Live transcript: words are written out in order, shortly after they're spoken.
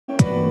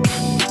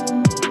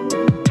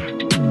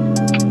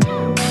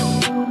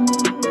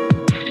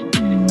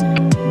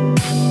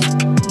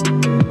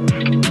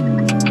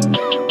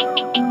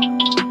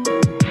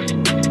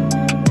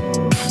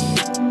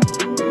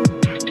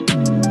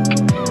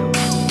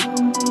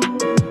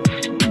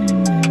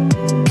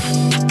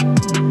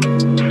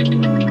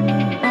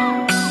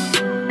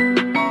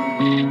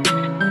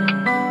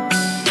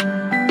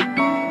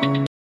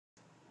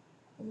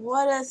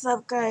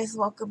guys?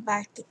 Welcome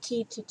back to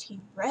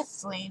T2T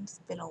Wrestling. It's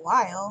been a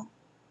while.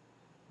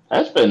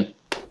 Has been.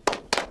 We're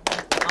going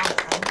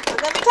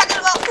to be talking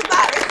about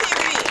Survivor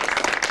Series.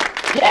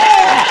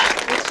 Yeah!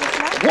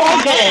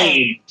 War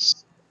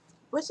games!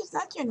 Which is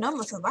not your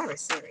normal Survivor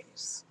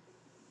Series.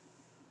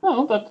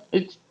 No,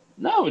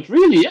 it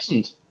really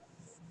isn't.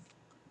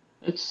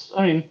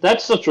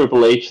 That's a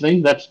Triple H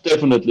thing. That's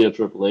definitely a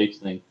Triple H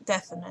thing.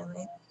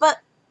 Definitely.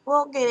 But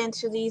we'll get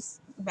into these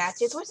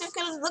matches, which is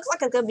looks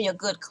like it's going to be a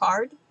good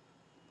card.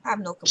 I have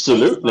no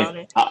complaints about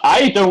it.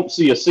 I don't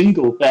see a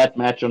single bad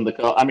match on the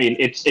card. I mean,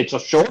 it's a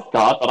short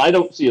card, but I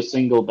don't see a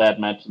single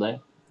bad match there.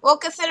 Well,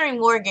 considering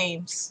War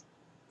Games.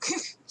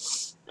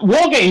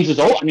 War Games is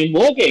all. I mean,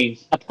 War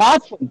Games,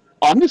 apart from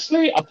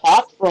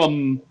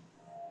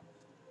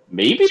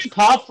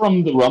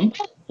the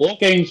Rumble, War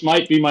Games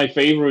might be my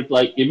favorite,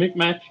 gimmick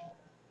match,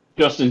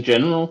 just in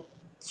general.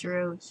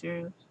 True.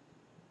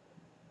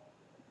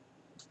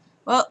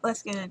 Well,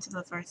 let's get into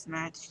the first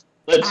match.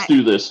 Let's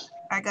do this.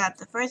 I got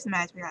the first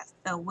match. We got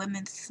the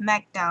women's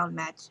SmackDown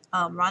match.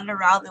 Ronda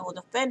Rousey will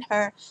defend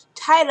her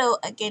title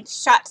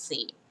against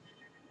Shotzi.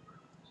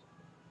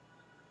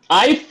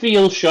 I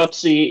feel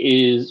Shotzi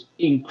is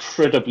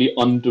incredibly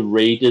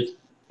underrated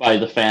by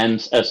the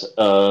fans as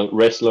a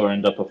wrestler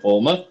and a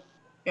performer.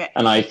 Yeah.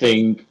 And I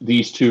think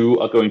these two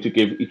are going to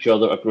give each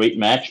other a great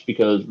match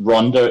because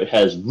Ronda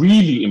has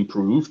really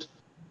improved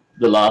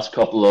the last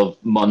couple of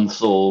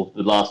months or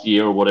the last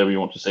year or whatever you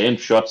want to say, and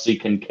Shotzi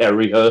can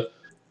carry her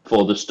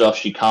for the stuff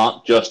she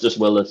can't just as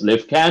well as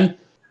Liv can.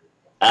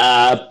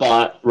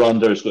 But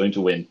Ronda is going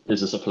to win.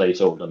 This is a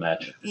placeholder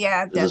match.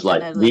 Yeah, this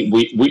definitely.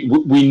 is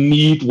we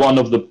need one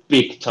of the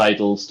big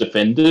titles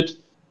defended.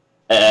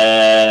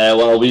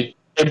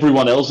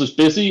 Everyone else is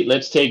busy.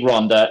 Let's take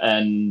Ronda,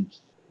 and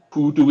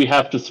who do we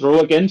have to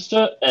throw against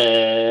her?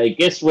 I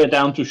guess we're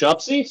down to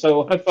Shotzi,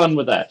 so have fun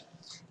with that.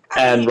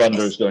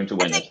 Ronda is going to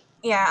win it.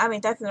 Yeah, I mean,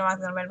 definitely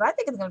Ronda's going to win, but I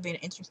think it's going to be an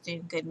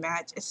interesting, good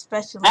match,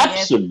 especially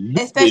if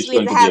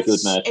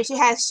she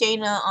has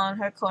Shayna on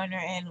her corner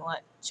and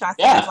Shotzi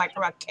has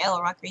Raquel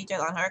or Rodriguez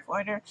on her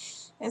corner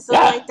and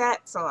stuff like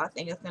that. So I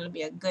think it's going to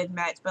be a good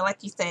match. But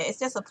like you said, it's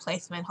just a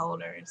placement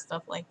holder and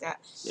stuff like that.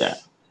 Yeah.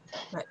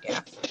 But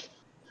yeah.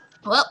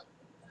 Well,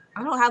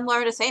 I don't have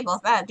more to say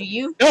about that. Do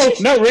you?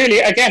 No, really.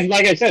 Again,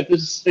 like I said,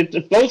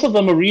 both of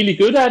them are really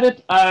good at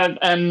it,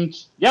 and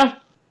yeah.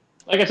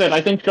 Like I said, I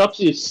think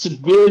Shotzi is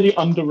severely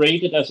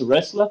underrated as a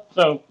wrestler.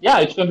 So, yeah,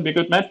 it's going to be a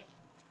good match.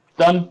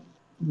 Done.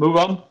 Move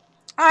on. All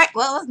right,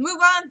 well, let's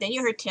move on. Then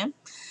you heard Tim.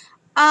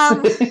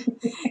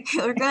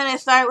 We're going to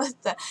start with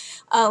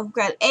we've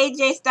got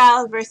AJ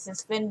Styles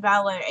versus Finn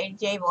Balor.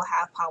 AJ will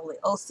have probably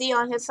OC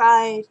on his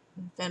side.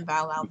 And Finn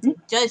Balor out to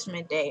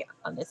Judgment Day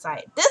on his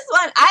side. This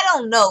one, I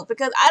don't know,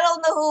 because I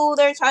don't know who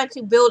they're trying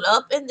to build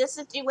up in this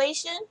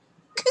situation.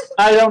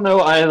 I don't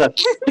know either.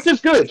 Which is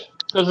good,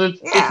 because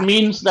it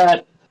means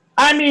that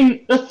I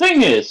mean, the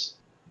thing is,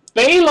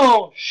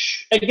 Balor,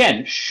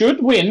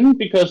 should win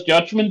because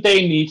Judgment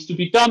Day needs to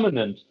be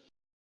dominant.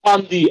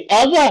 On the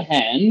other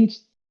hand,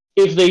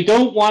 if they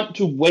don't want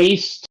to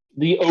waste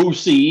the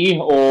OC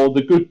or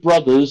the Good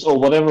Brothers or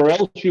whatever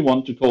else you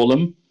want to call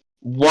them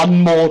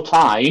one more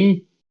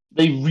time,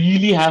 they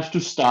really have to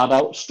start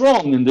out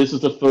strong. And this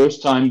is the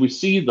first time we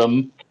see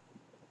them,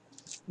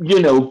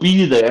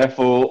 be there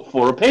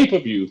for a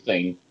pay-per-view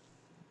thing.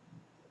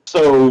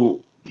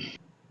 So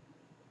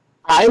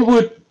I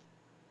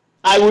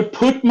would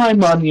put my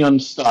money on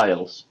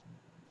Styles,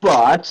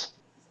 but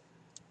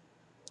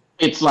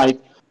it's like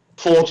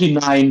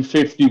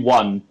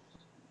 49-51.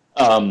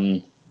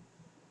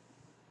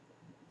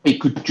 It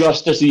could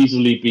just as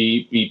easily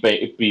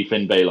be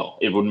Finn Balor.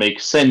 It would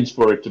make sense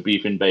for it to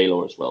be Finn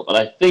Balor as well, but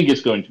I think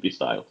it's going to be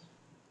Styles.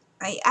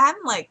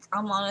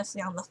 I'm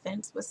honestly on the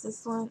fence with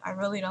this one. I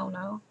really don't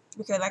know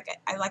because like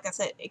I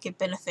said, it could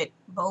benefit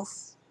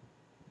both.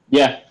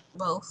 Yeah.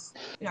 Both.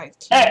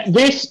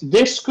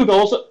 This could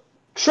also...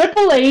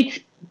 Triple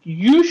H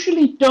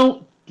usually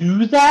don't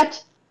do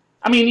that.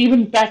 I mean,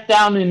 even back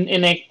down in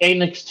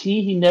NXT,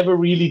 he never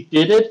really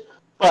did it.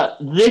 But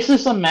this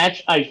is a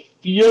match I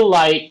feel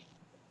like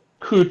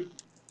could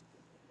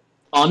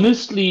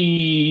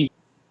honestly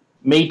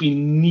maybe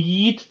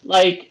need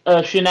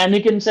a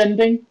shenanigans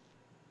ending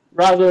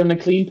rather than a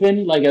clean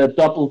pin, like a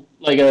double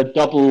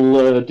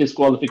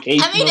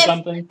disqualification or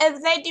something.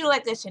 If they do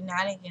the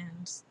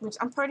shenanigans, which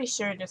I'm pretty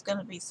sure there's going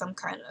to be some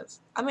kind of...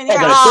 I mean, there's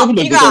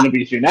definitely going to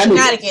be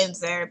shenanigans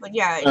there, but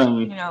yeah,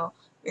 you got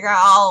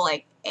all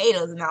 8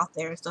 of them out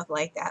there and stuff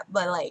like that.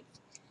 But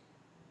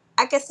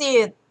I can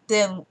see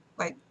them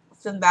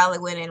Finn Balor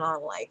winning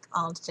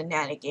on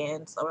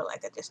shenanigans or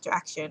a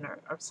distraction or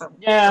some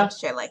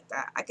shit like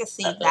that. I can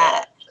see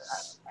that.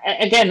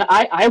 Again,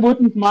 I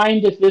wouldn't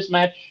mind if this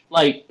match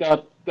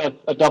got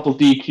a double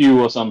DQ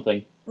or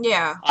something.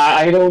 Yeah.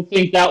 I don't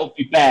think that would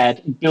be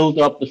bad and build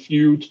up the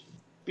feud.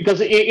 Because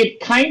it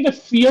kind of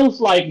feels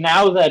like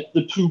now that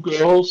the two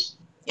girls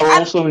are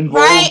also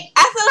involved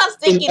that's what I was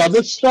thinking. In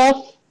other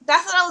stuff.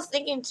 That's what I was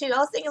thinking too. I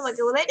was thinking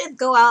will they just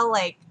go out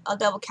a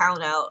double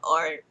count out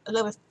or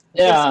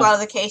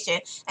disqualification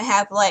and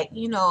have like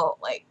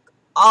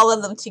all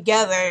of them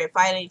together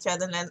fighting each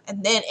other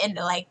and then end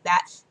it like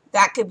that.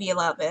 That could be a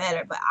lot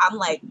better. But I'm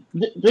like,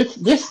 this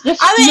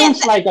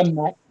feels like a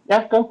match.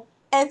 Yeah, go.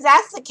 If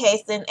that's the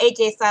case, then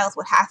AJ Styles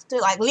would have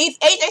to at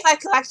least AJ Styles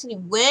could actually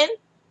win.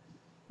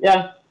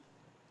 Yeah.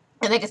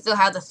 And they can still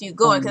have the feud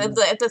going because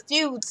if the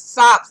feud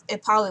stops,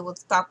 it probably would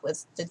stop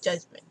with the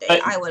Judgment Day.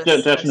 I would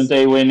have Judgment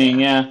Day winning,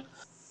 yeah.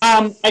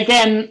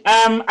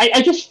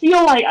 I just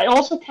feel like I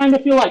also kind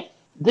of feel like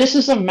this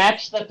is a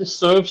match that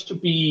deserves to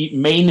be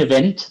main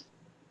event,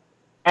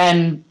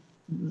 and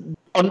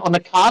on a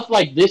card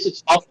like this,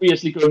 it's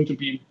obviously going to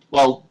be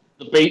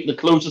the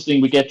closest thing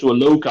we get to a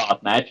low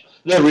card match.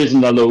 There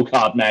isn't a low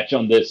card match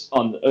on this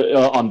card.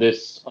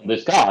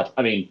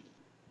 I mean,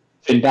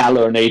 Finn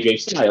Balor and AJ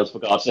Styles, for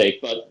God's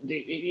sake, but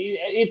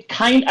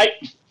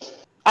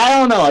I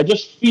don't know. I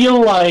just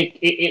feel like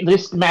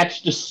this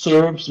match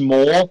deserves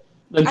more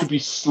than to be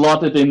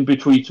slotted in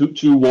between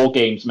two War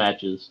Games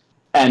matches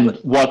and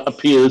what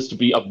appears to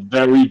be a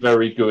very,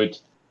 very good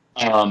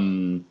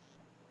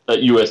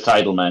U.S.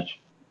 title match.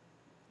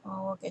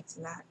 Oh, we'll get to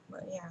that,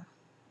 but yeah.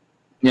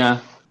 Yeah.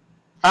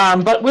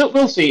 But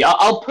we'll see.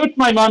 I'll put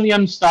my money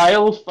on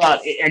Styles,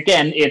 but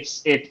again,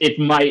 it's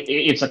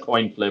a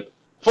coin flip.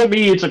 For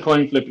me, it's a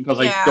coin flip because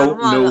I don't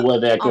know where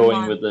they're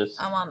going with this.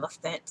 I'm on the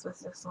fence with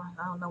this one.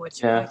 I don't know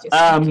what you're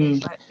thinking,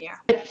 but yeah.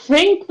 I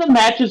think the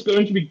match is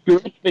going to be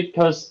good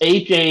because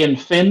AJ and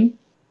Finn,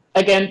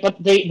 again, but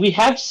we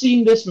have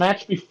seen this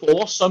match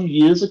before some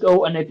years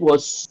ago, and it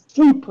was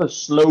super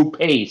slow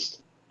paced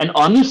and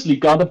honestly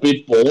got a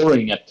bit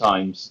boring at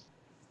times.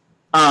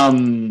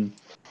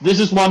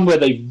 This is one where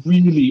they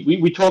really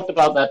we talked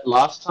about that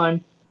last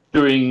time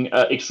during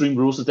Extreme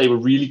Rules, that they were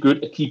really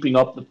good at keeping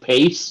up the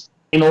pace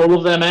in all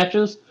of their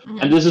matches,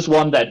 and this is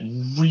one that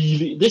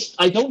really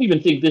I don't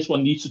even think this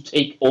one needs to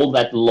take all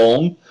that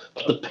long,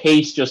 but the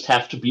pace just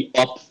have to be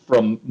up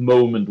from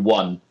moment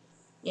one.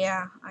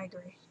 Yeah, I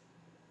agree.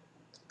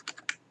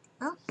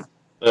 Oh.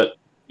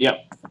 Yeah.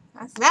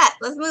 That's that.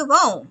 Let's move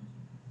on.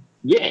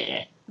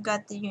 Yeah. We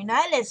got the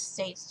United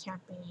States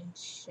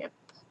Championship.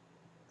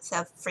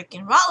 Seth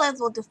freaking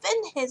Rollins will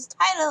defend his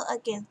title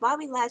against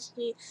Bobby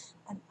Lashley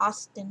and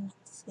Austin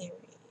Theory.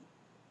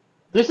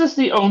 This is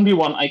the only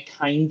one I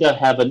kinda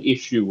have an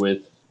issue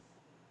with.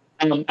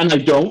 And I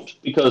don't,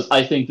 because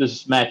I think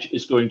this match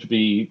is going to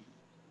be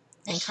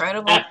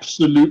incredible.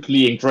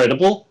 Absolutely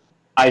incredible.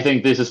 I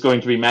think this is going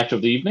to be match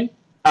of the evening.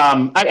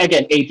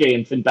 Again, AJ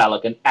and Finn Balor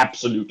can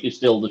absolutely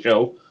steal the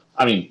show.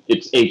 I mean,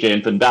 it's AJ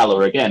and Finn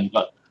Balor again,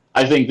 but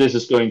I think this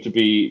is going to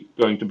be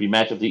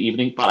match of the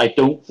evening, but I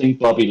don't think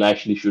Bobby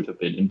Lashley should have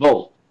been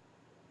involved.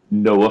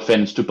 No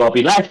offense to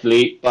Bobby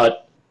Lashley,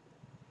 but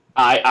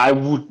I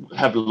would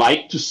have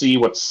liked to see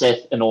what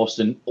Seth and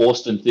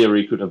Austin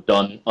Theory could have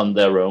done on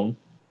their own.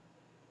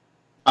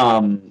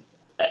 And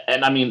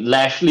I mean,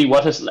 Lashley,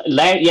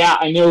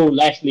 I know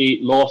Lashley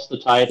lost the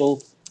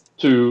title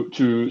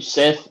to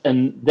Seth,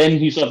 and then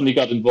he suddenly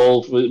got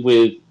involved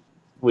with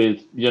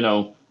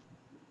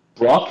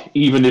Brock,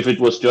 even if it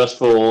was just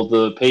for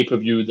the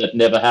pay-per-view that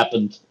never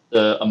happened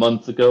a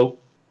month ago.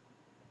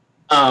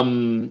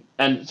 And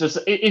just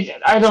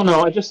I don't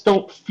know. I just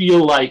don't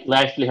feel like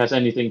Lashley has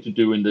anything to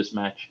do in this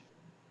match.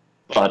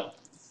 But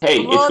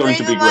hey, it's going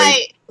to be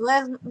great.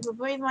 The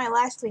reason why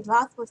Lashley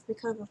lost was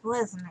because of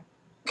Lesnar.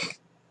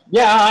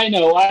 Yeah, I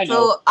know.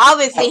 So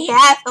obviously he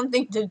has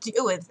something to do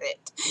with it.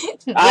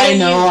 I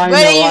know.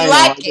 Whether you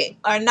like it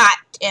or not,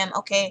 Tim.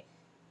 Okay.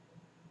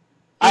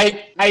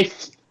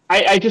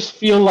 I just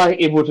feel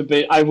like it would have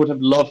been. I would have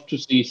loved to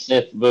see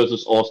Seth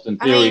versus Austin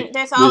Theory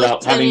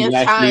without having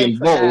Lashley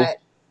involved.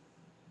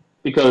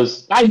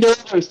 Because I know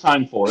there's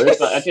time for it,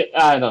 but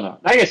I don't know.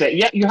 Like I said,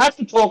 yeah, you have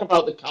to talk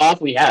about the card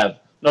we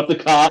have, not the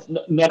card,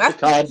 the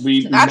card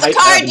we. Not the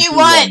card you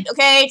want,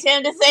 okay,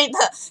 Tim. This ain't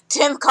the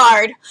Tim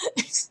card.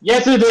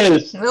 Yes, it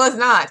is. No, it's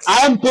not.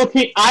 I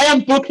am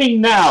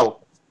booking now.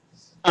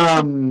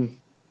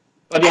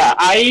 But yeah,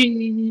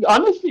 I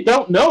honestly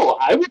don't know.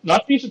 I would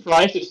not be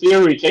surprised if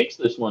Theory takes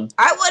this one.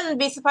 I wouldn't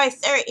be surprised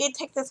if Theory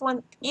takes this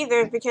one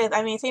either, because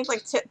I mean, it seems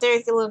like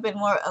Theory's a little bit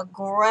more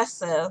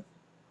aggressive.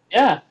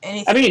 Yeah,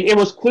 I mean, it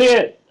was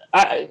clear.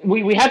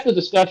 We had the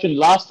discussion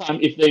last time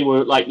if they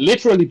were like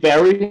literally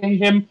burying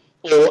him,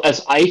 or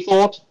as I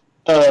thought,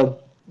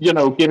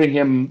 giving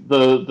him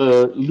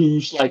the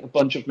lose like a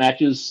bunch of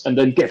matches and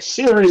then get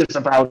serious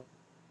about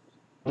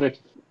it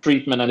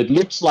treatment, and it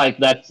looks like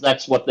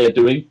that's what they're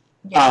doing.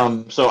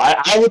 Yeah. So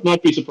I would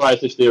not be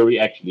surprised if Theory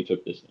actually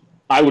took this one.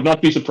 I would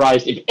not be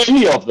surprised if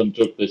any of them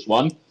took this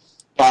one.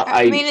 But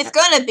I mean, it's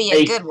gonna be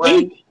a good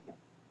one.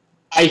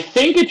 I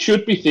think it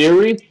should be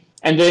Theory.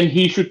 And then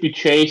he should be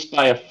chased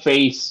by a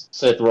face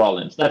Seth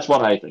Rollins. That's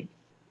what I think.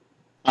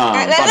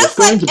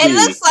 It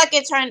looks like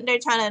they're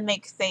trying to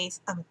make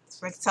face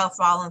Seth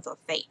Rollins a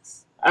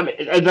face. I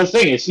mean, the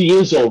thing is, he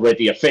is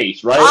already a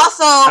face, right?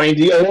 Also, I mean,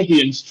 the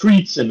audience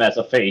treats him as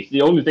a face.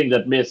 The only thing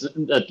that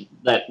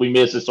we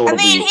miss is sort of.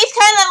 I mean, he's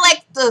kind of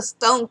like the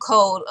Stone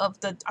Cold of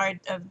this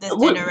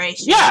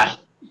generation. Yeah,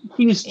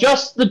 he's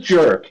just the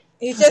jerk.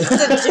 He's just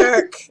a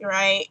jerk,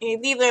 right? He's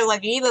either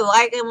like you either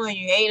like him or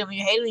you hate him.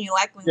 You hate him, you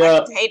like him. You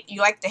like to hate.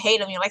 You like to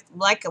him. You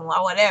like him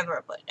or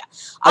whatever. But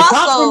I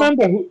can't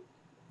remember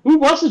who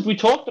was it we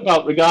talked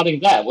about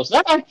regarding that. Was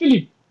that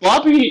actually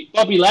Bobby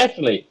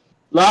Lashley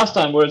last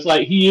time? Where it's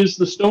like he is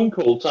the Stone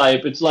Cold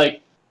type. It's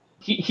like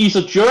he's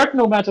a jerk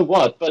no matter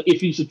what. But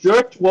if he's a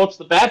jerk towards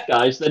the bad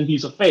guys, then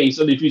he's a face.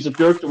 And if he's a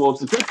jerk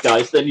towards the good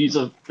guys, then he's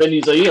a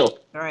heel.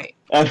 Right.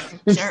 And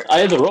it's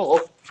either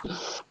or.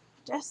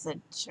 Just a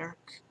jerk.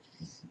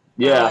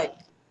 Yeah.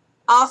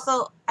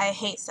 Also, I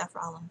hate Seth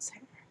Rollins'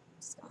 hair.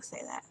 Just gonna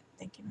say that.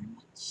 Thank you very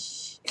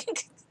much.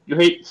 You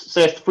hate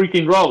Seth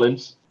freaking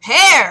Rollins?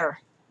 Hair!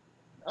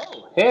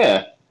 Oh,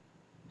 hair.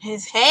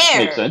 His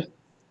hair! Makes sense.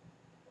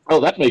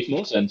 Oh, that makes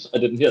more sense. I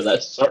didn't hear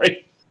that.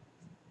 Sorry.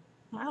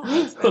 I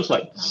was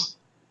like,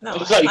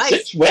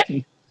 since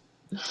when?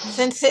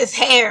 Since his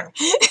hair.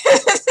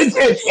 Since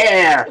his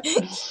hair.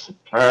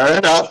 Turn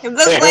it up. He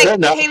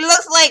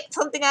looks like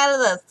something out of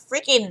the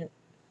freaking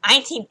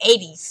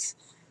 1980s.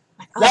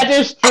 That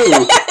is true,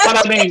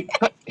 but I mean,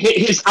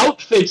 his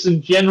outfits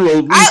in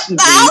general recently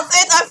the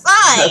outfits are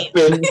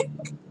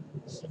fine.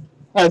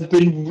 Have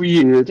been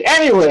weird.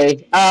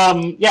 Anyway,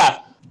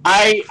 yeah,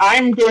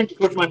 I'm going to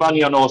put my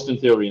money on Austin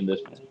Theory in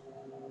this match.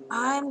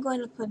 I'm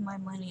going to put my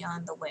money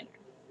on the winner.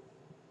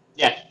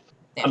 Yeah,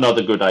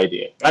 another good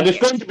idea. And it's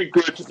going to be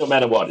good no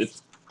matter what.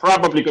 It's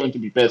probably going to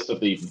be best of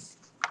the evening.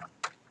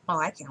 Oh,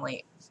 I can't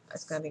wait.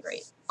 It's going to be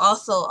great.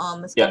 Also,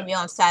 it's going to be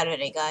on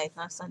Saturday, guys,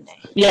 not Sunday.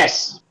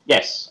 Yes.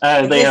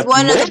 They have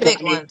one of the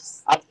big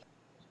ones.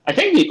 I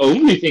think the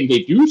only thing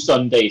they do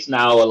Sundays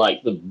now are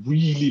like the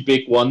really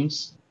big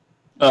ones.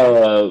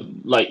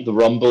 Like the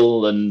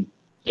Rumble and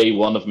Day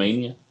 1 of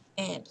Mania.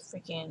 And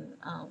freaking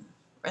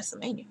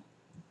WrestleMania.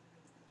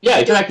 Yeah,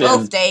 exactly.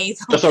 Both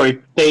days.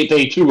 Sorry,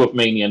 day 2 of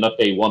Mania, not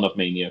Day 1 of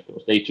Mania, of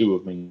course. Day 2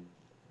 of Mania.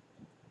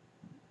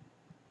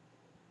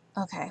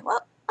 Okay,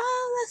 well,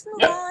 let's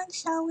move on,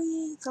 shall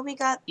we? So we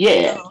got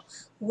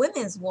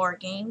women's war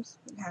games.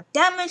 We have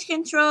Damage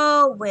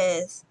Control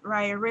with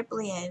Rhea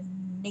Ripley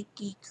and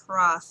Nikki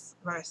Cross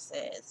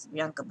versus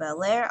Bianca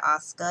Belair,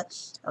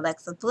 Asuka,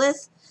 Alexa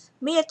Bliss,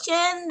 Mia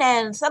Chen,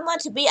 and someone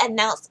to be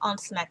announced on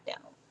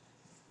SmackDown.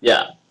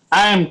 Yeah,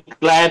 I'm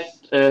glad.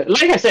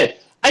 Like I said,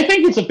 I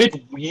think it's a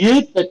bit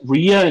weird that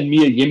Rhea and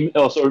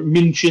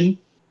Min Chin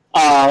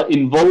are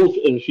involved.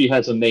 She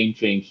has a name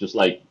change just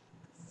like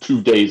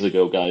 2 days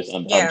ago, guys.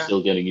 I'm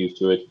still getting used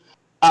to it.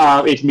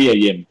 It's Mia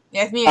Yim.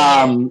 Yeah, it's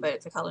Mia Yim, but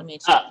it's a color Mia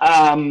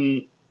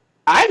Chin.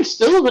 I'm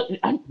still.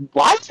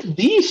 Why are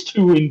these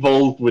two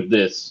involved with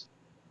this?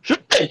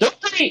 Don't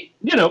they,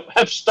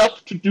 have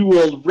stuff to do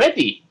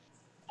already?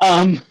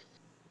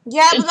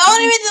 Yeah, but the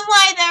only reason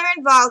why they're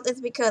involved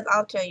is because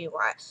I'll tell you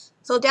why.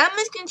 So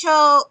Damage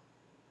Control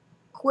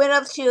went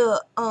up to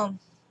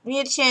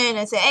Mia Chen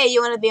and said, "Hey,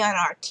 you want to be on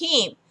our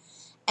team?"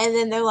 And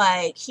then they're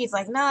like, she's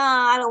like, "Nah,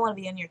 I don't want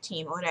to be on your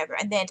team," or whatever.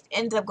 And then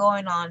ends up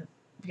going on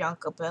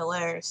Bianca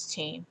Belair's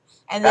team.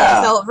 And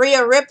then so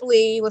Rhea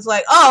Ripley was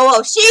like, "Oh,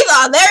 well, she's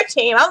on their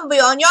team. I'm gonna be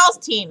on y'all's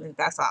team." And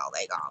that's how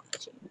they got on the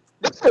team.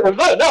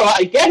 No,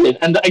 I get it.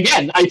 And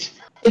again, I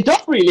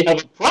don't really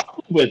have a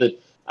problem with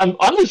it. I'm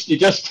honestly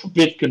just a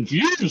bit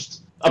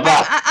confused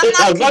about it.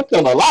 I'm not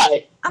gonna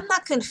lie. I'm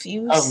not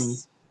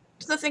confused.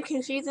 There's nothing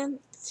confusing.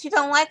 She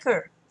don't like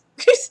her.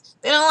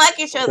 They don't like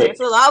each other,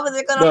 so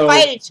obviously they're gonna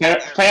fight each other.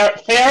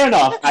 Fair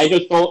enough. I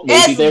just thought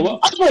maybe there were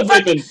other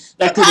women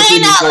that could have been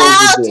involved. Out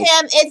loud, with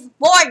Tim, it's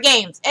board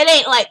games. It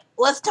ain't like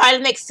let's try to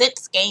make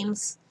sense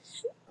games.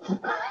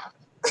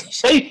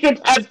 They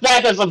should have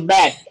that as a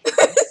match.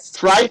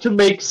 Try to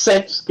make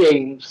sense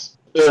games.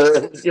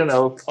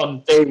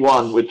 On day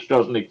 1, which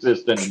doesn't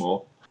exist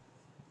anymore.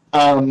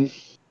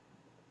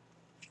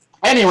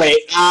 Anyway,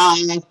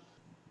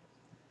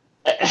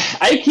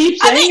 I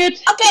keep saying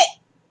it. Okay,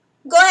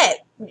 go ahead.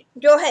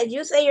 Go ahead.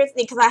 You say your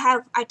thing because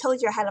I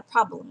told you I had a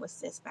problem with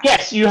this match.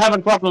 Yes, you have a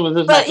problem with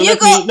this match. But you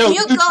go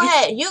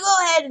ahead. You go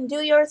ahead and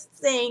do your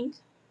thing.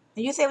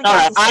 You say what you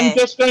have to say. I'm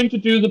just going to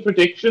do the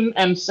prediction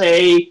and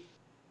say,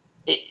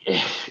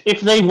 if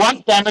they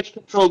want Damage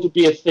Control to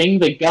be a thing,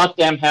 they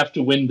goddamn have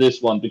to win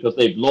this one because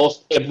they've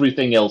lost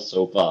everything else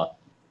so far.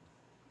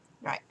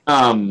 Right.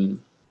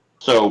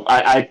 So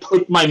I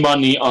put my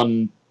money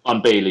on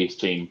Bayley's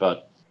team,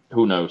 but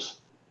who knows?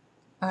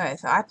 Alright,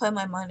 so I put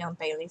my money on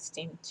Bayley's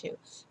team too.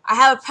 I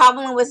have a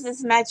problem with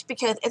this match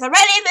because it's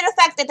already been a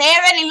fact that they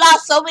already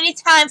lost so many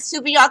times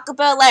to Bianca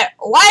Belair.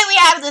 Why do we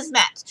have this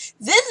match?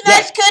 This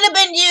match could have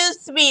been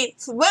used to be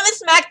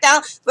Women's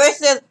SmackDown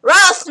versus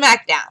Raw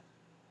SmackDown.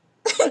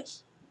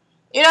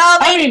 You know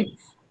what I mean?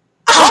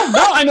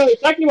 No, I know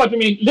exactly what you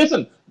mean.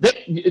 Listen,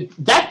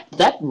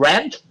 that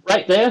rant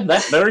right there,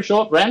 that very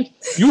short rant,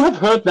 you have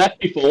heard that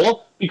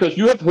before because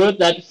you have heard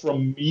that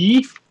from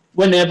me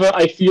whenever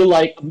I feel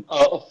like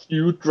a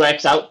feud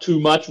drags out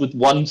too much with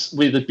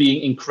it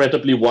being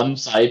incredibly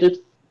one-sided.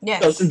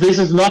 Yes. So this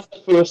is not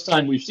the first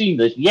time we've seen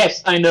this.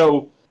 Yes, I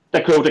know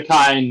Dakota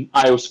Kai and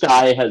Io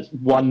Sky has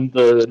won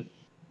the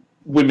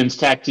women's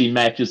tag team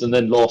matches and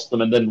then lost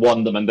them and then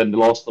won them and then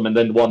lost them and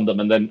then won them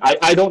and then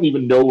I don't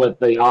even know where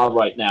they are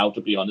right now, to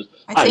be honest.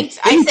 I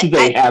think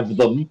they have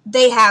them.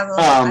 They have them.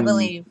 I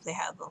believe they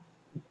have them.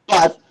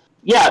 But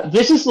yeah,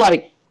 this is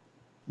like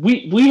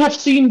we have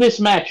seen this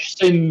match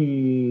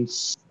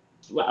since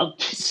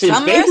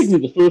basically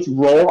the first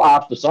Raw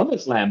after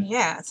SummerSlam.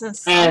 Yeah,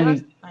 since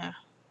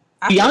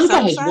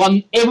Bianca has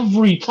won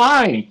every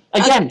time.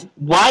 Again,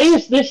 why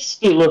is this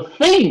still a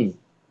thing?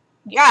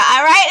 Yeah,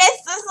 right?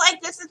 It's just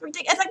like, this is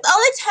ridiculous. It's like the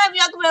only time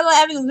Bianca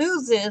ever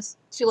loses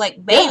to,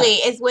 like, Bayley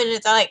is when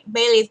it's, like,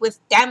 Bayley's with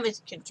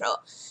damage control.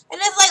 And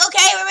it's like,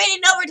 okay, we already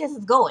know where this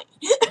is going.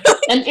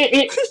 And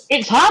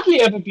it's hardly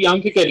ever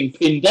Bianca getting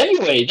pinned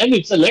anyway. Then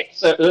it's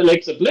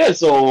Alexa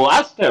Bliss or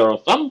Asuka or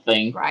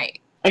something. Right.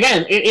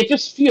 Again, it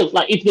just feels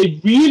like if they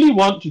really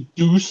want to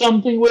do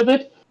something with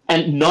it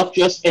and not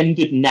just end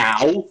it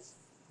now,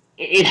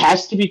 it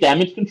has to be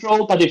damage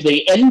control. But if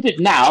they end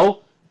it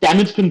now,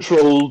 damage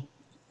control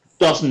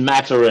doesn't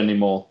matter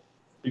anymore.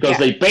 Because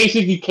they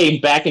basically came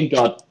back and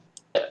got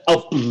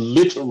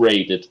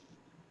obliterated.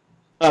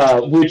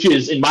 Which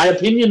is, in my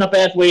opinion, a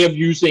bad way of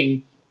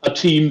using a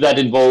team that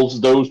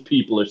involves those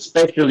people,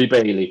 especially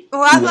Bayley.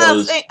 Well, that's what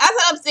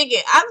I'm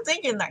thinking. I'm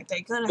thinking like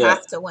they're going to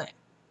have to win.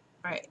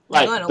 Right.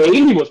 Like,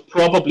 Bayley was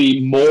probably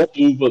more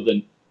over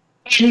than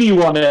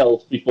anyone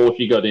else before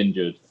she got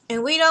injured.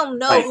 And we don't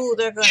know who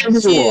they're going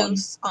to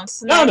choose on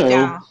SmackDown.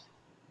 No.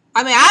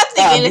 I mean, I'm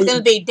thinking it's going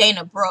to be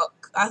Dana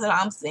Brooke. That's what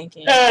I'm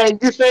thinking.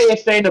 You say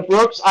it's Dana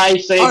Brooks. I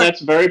say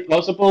that's very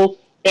possible.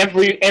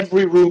 Every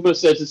rumor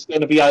says it's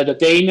going to be either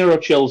Dana or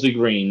Chelsea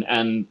Green,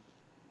 and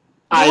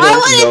I don't know.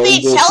 Why would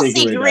it be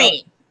Chelsea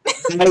Green?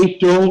 I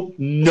don't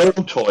know,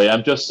 Toy.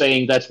 I'm just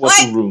saying that's what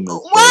the rumors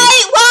say.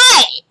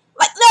 Why?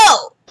 Like,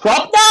 no.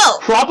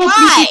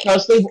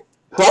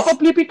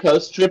 Probably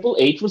because Triple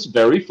H was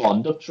very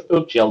fond of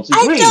Chelsea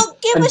Green. I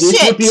don't give a shit.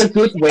 This would be a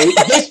good way.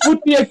 This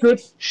would be a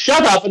good.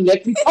 Shut up and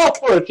let me talk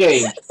for a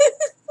change.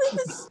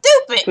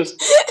 Stupid.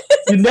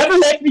 You never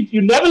let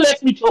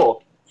me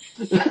talk.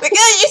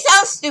 Because you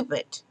sound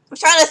stupid. I'm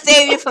trying to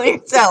save you from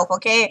yourself,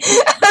 okay?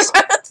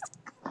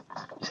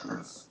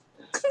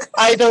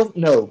 I don't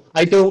know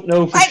for sure.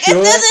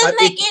 It doesn't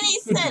make any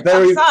sense.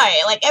 I'm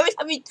sorry. Like, every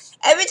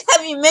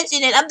time you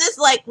mention it, I'm just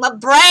like, my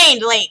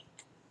brain, like,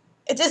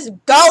 it just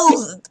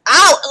goes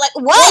out. Like,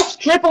 what?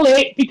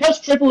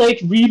 Because Triple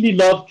H really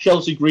loved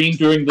Chelsea Green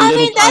during the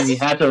little time he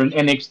had her in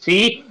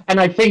NXT, and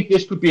I think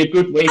this could be a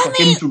good way for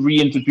him to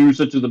reintroduce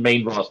her to the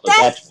main roster.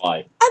 That's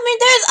why. I mean,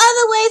 there's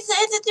other ways to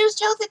introduce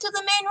Chelsea to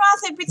the main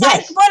roster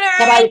besides put her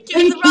but I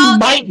think he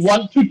might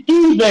want to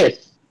do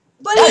this.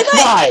 But he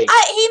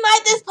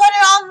might just put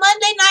her on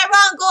Monday Night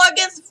Raw and go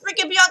against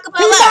freaking Bianca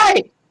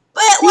Belair.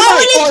 But why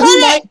would he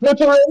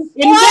put her in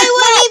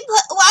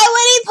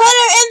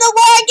the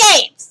War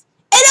Games?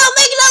 It don't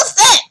make no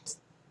sense.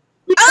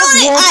 I don't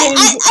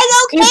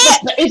care. I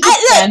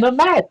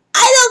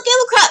don't give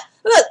a crap.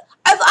 Look,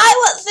 if I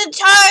was in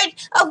charge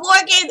of War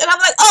Games and I'm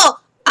like,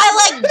 oh, I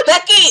like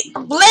Becky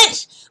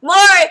Lynch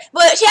more,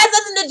 but she has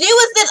nothing to do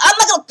with this, I'm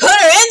not gonna put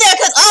her in there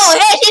because, oh,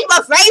 hey, she's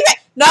my favorite.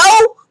 No.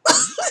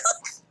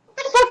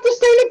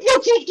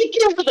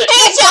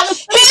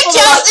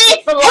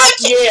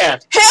 Here,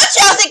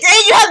 Chelsea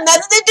Green, you have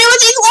nothing to do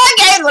with these War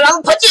Games, but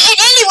I'm gonna put you in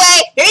anyway.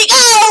 Here you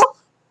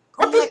go.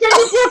 What does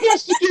Dana Brooke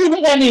have to do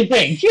with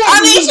anything? I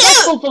mean,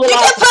 shoot, we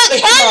can put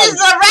Candice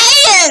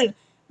LeRae in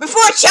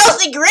before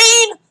Chelsea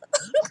Green.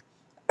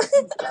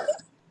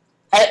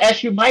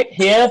 As you might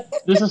hear,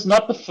 this is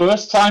not the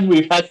first time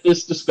we've had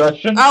this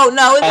discussion. Oh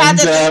no, we've had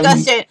this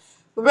discussion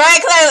very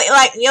clearly.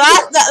 Like the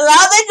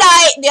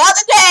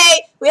other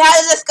day, we had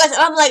a discussion.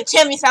 I'm like,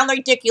 Tim, you sound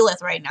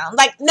ridiculous right now. I'm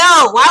like,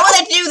 no, why would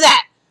I do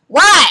that?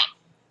 Why?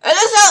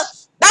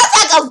 That's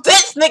like a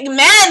Vince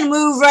McMahon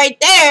move right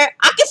there.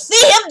 I can see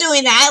him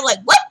doing that. I'm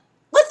like, what?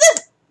 What's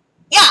this?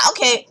 Yeah,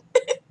 okay.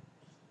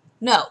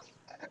 No.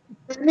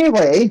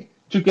 Anyway,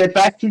 to get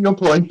back to your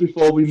point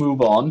before we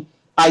move on,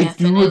 I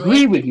do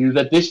agree with you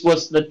that this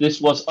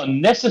was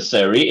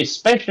unnecessary,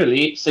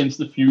 especially since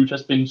the feud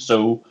has been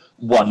so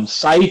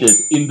one-sided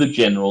in the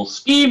general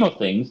scheme of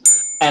things,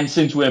 and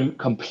since we're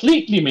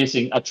completely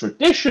missing a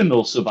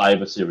traditional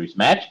Survivor Series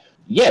match.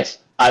 Yes,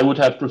 I would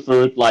have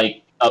preferred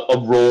like a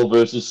Raw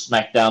versus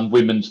SmackDown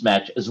women's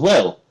match as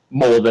well,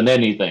 more than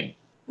anything.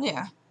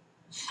 Yeah,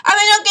 I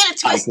mean, don't get it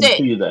twisted. I can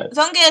see that.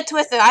 Don't get it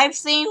twisted. I've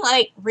seen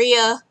like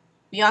Rhea,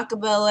 Bianca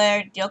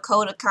Belair,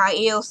 Dakota Kai,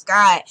 Io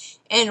Sky,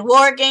 and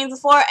War Games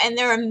before, and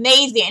they're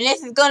amazing. And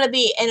this is going to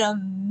be an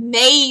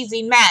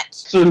amazing match.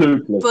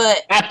 Absolutely.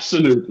 But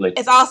absolutely,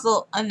 it's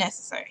also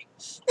unnecessary.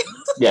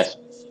 Yes.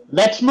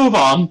 Let's move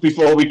on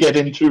before we get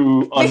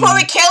into... Before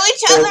we kill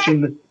each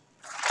other?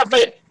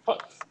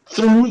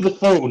 Through the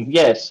phone,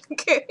 yes.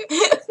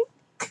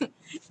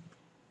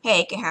 Hey,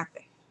 it can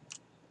happen.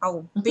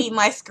 I'll beat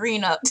my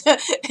screen up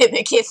if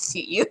it gets to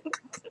you.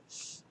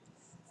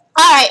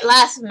 Alright,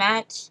 last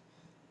match.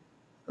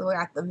 We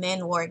got the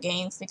men War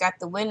Games. We got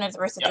the winners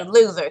versus the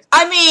losers.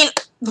 I mean,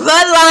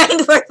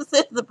 Bloodline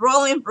versus the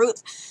Brawling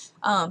Brutes.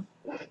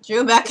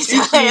 Drew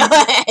McIntyre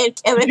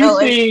and Kevin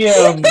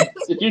Owens.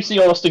 Did you see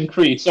Austin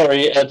Creed?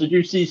 Sorry, did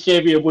you see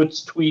Xavier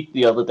Woods' tweet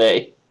the other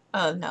day?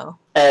 Oh no.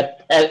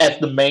 At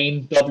the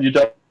main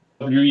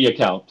WWE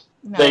account,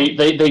 no.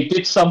 they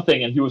did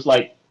something, and he was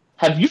like,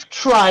 "Have you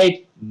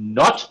tried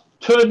not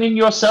turning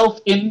yourself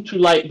into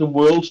like the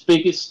world's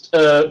biggest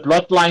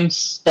Bloodline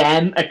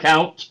stan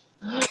account?"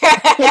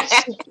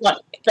 Like,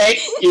 thank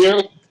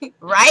you.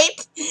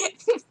 Right?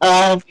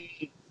 I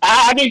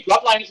mean,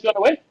 Bloodline is going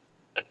to win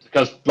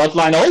because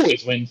Bloodline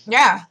always wins.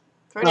 Yeah,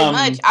 pretty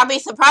much. I'll be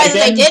surprised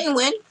if they didn't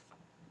win.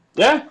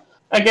 Yeah.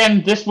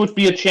 Again, this would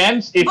be a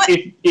chance if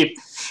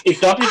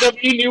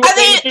WWE knew what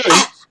they were doing.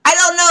 I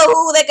don't know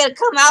who they could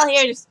come out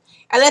here,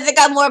 unless they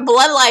got more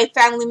Bloodline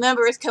family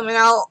members coming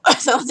out or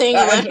something.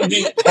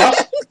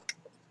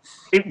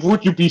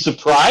 Would you be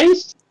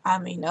surprised? I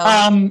mean, no.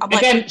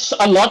 Again,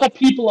 a lot of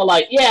people are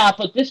like, yeah,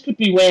 but this could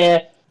be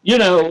where, you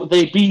know,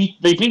 they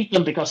beat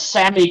them because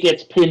Sammy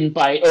gets pinned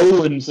by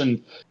Owens,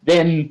 and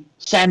then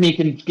Sammy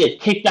can get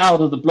kicked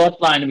out of the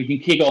Bloodline and we can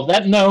kick off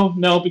that.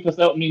 No, because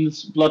that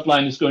means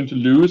Bloodline is going to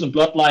lose, and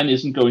Bloodline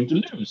isn't going to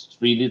lose. It's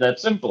really that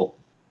simple.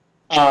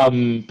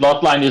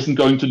 Bloodline isn't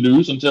going to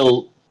lose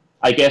until,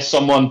 I guess,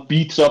 someone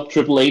beats up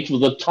Triple H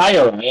with a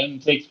tire iron and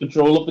takes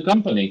control of the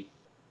company.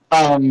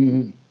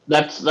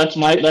 That's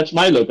my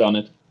look on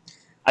it.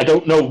 I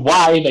don't know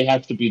why they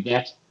have to be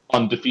that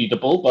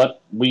undefeatable,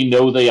 but we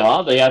know they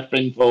are. They have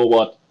been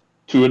for,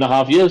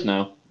 2.5 years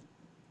now.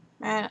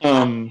 Man,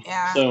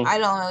 so, I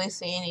don't really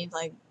see any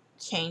like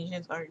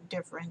changes or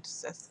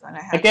difference that's gonna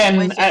happen. Again,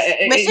 which is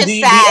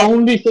sad. The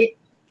only thing,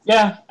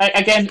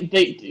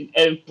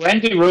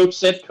 Brandy Rhodes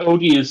said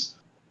Cody is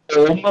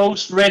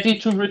almost ready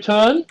to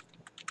return,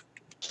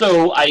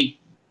 so I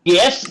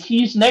guess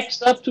he's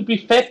next up to be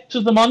fed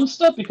to the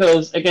monster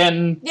because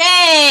again,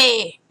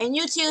 yay! And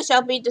you too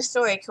shall be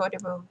destroyed, Cody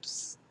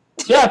Rhodes.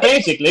 Yeah,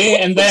 basically,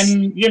 and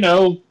then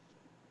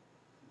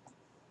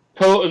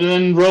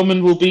then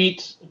Roman will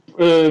beat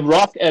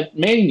Rock at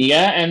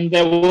Mania, and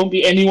there won't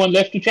be anyone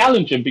left to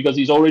challenge him because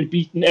he's already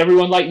beaten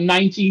everyone like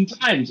 19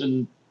 times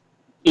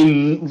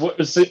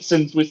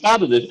since we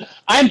started it.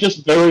 I'm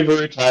just very,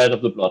 very tired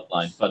of the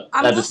Bloodline, but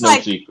that is no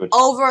secret.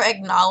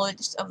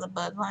 Over-acknowledged of the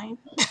Bloodline.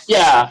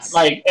 Yeah,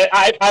 like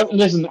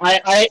listen.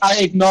 I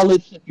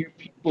acknowledge that you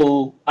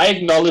people. I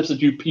acknowledge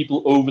that you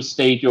people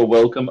overstayed your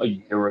welcome a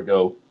year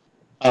ago.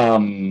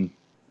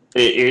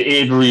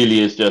 It really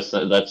is just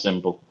that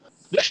simple.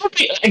 This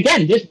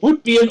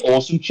would be an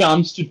awesome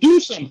chance to do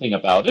something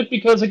about it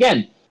because,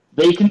 again,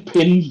 they can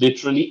pin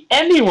literally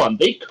anyone.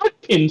 They could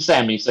pin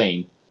Sami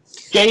Zayn.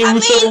 Jey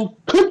Uso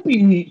could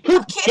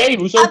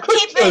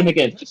turn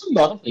again. There's a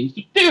lot of things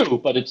to do,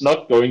 but it's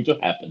not going to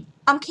happen.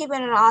 I'm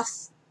keeping an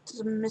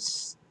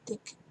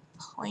optimistic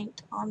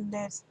point on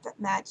this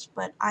match,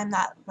 but I'm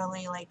not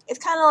really like. It's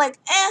kind of like,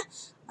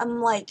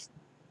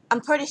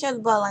 I'm pretty sure the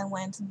Bloodline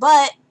wins,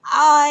 but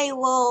I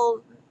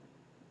will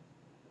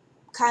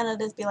kind of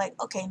just be like,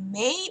 okay,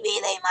 maybe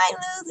they might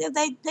lose if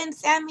they pin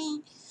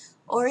Sammy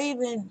or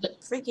even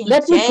freaking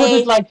Let me put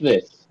it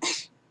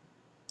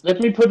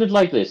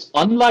like this.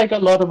 Unlike a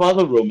lot of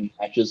other Roman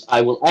matches,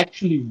 I will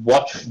actually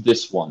watch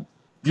this one.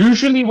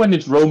 Usually when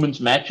it's Roman's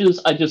matches,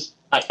 I just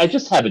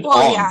have it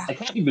on. Yeah. I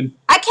can't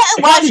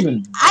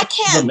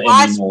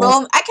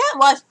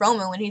watch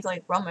Roman when he's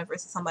like Roman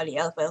versus somebody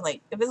else. But like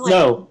if it's like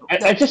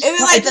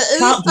the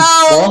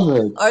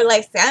Usos or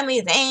like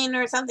Sami Zayn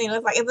or something,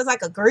 if it's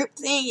like a group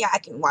thing, yeah, I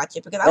can watch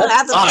it because I don't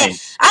have to pay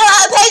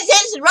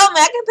attention to Roman.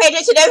 I can pay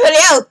attention to everybody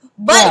else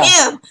but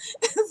him.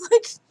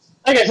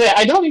 Like I said,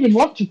 I don't even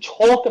want to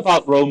talk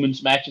about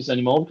Roman's matches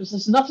anymore because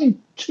there's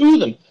nothing to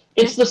them.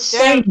 It's the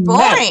same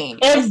match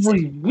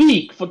every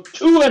week for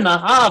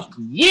 2.5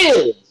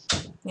 years.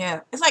 Yeah,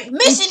 it's like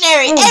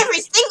missionary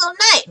every single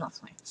night. No,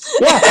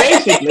 yeah,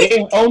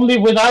 basically, only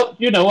without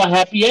a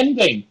happy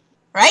ending.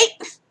 Right?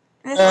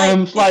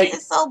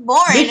 It's so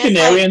boring.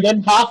 Missionary, and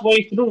then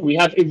halfway through we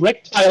have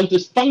erectile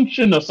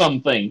dysfunction or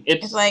something.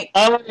 It's like,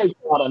 oh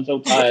God, I'm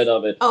so tired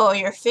of it. Oh,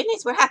 you're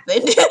finished? What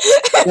happened?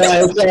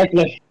 Yeah,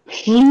 exactly.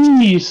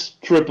 Please,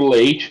 Triple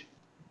H,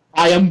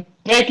 I am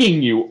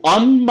begging you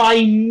on my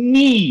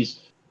knees.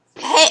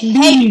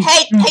 Please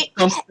do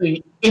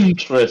something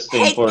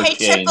interesting for a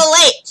change.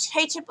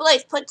 Triple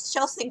H, put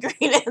Chelsea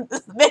Green in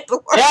the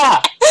middle.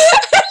 Yeah,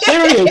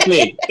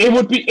 seriously, it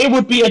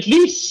would be at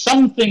least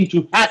something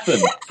to happen.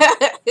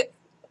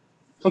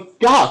 For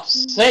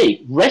God's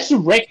sake,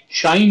 resurrect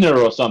China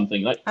or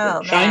something like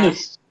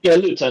China's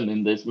skeleton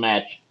in this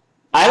match.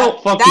 I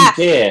don't fucking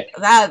care.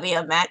 That would be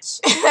a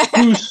match.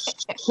 Do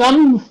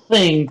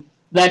something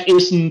that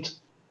isn't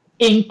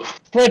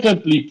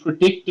incredibly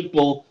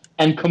predictable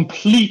and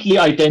completely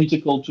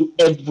identical to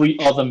every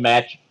other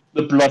match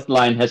the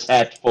Bloodline has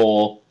had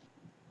for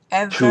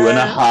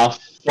 2.5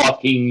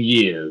 fucking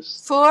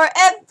years.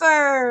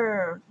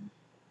 Forever!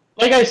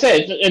 Like I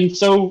said, and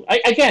so,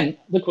 again,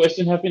 the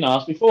question has been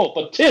asked before,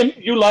 but Tim,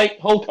 you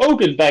liked Hulk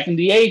Hogan back in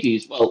the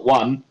 80s. Well,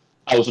 1,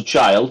 I was a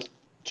child.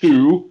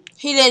 2...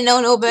 He didn't know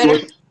no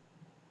better.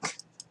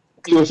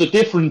 It was a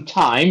different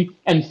time.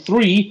 And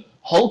 3,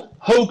 Hulk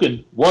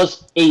Hogan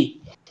was a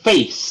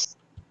face.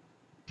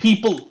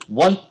 People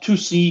want to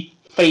see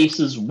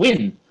faces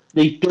win.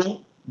 They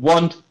don't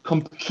want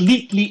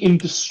completely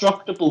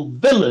indestructible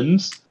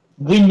villains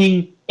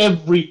winning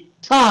every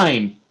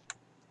time.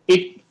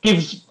 It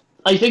gives,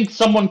 I think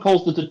someone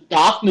calls it a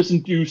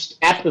darkness-induced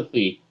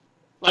apathy.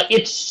 Like,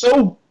 it's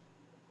so...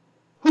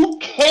 Who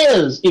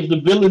cares if the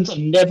villains are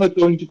never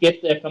going to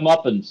get their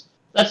comeuppance?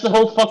 That's the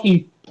whole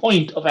fucking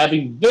point of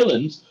having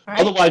villains. Right.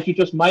 Otherwise, you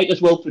just might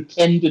as well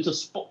pretend it's a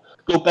sport.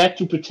 Go back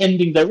to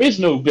pretending there is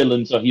no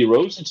villains or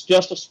heroes. It's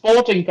just a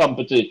sporting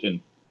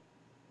competition.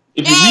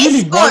 If you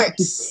really want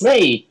to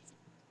play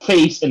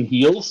face and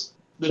heels,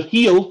 the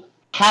heel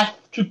has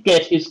to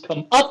get his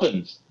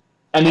comeuppance,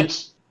 and he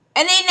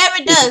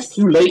never does. It's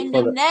too late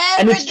for that.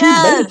 And it's too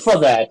late for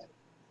that.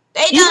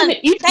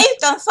 They've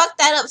done fucked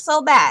that up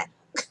so bad.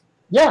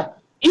 Yeah.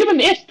 Even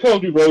if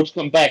Cody Rhodes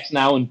comes back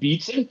now and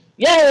beats him,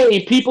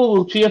 yay, people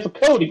will cheer for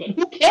Cody, but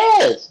who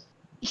cares?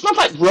 It's not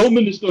like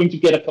Roman is going to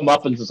get a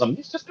comeuppance or something.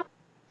 It's just a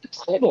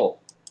title.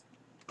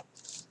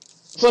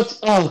 So it's,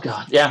 oh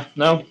god, yeah,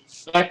 no.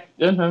 It's fine.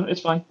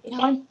 It's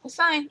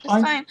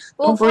fine.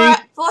 We'll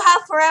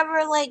have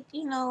forever, like,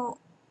 you know,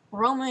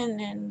 Roman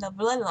and the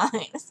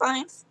bloodline. It's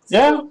fine. It's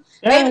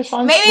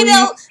fine. Maybe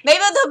they'll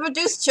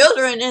produce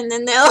children and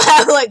then they'll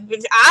have, like,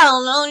 I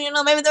don't know, you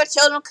know, maybe their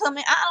children come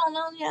in. I don't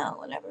know, you know,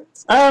 whatever.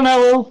 I don't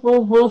know.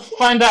 We'll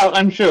find out.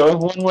 I'm sure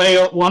one way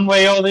or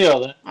the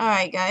other. All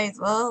right, guys.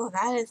 Well,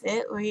 that is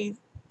it. Me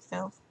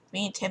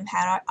and Tim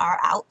had our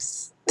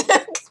outs.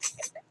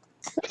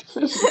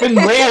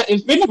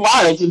 It's been a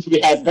while since we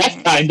had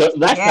that kind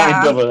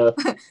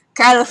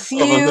of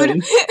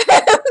feud.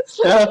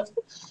 Yeah.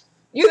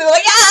 You were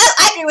like, yeah,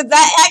 I agree with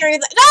that. I agree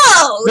with that.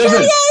 No!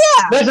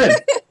 Listen.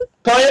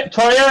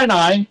 Toya and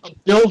I are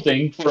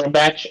building for a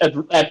match at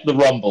the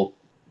Rumble.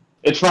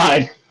 It's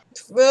fine.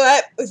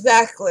 Well,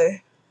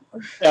 exactly.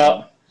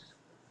 Yeah.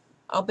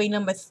 I'll be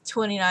number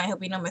 29, he'll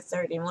be number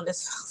 30, and we'll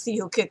just see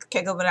who kick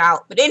it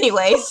out. But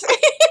anyways.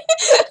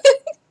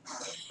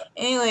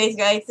 Anyways,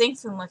 guys,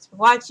 thanks so much for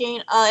watching.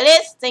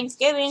 It is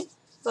Thanksgiving,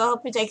 so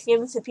happy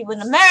Thanksgiving to people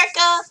in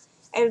America.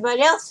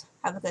 Everybody else,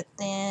 have a good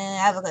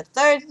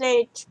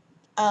Thursday.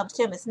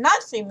 Tim is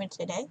not streaming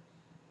today.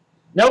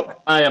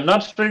 Nope, I am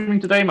not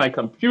streaming today. My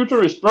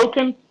computer is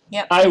broken.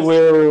 Yep. I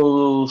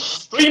will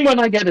stream when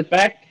I get it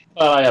back,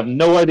 but I have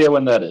no idea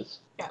when that is.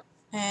 Yep.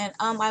 And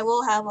I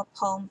will have a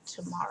poem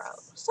tomorrow.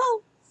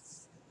 So.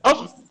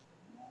 Awesome.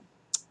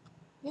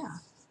 Yeah,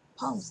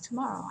 poems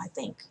tomorrow, I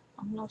think.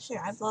 I'm not sure.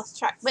 I've lost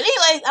track. But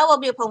anyways, I will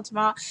be a poem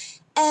tomorrow.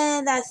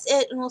 And that's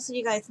it. And we'll see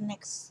you guys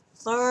next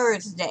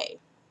Thursday.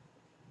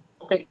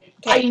 Okay.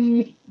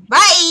 Bye.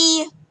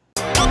 Bye.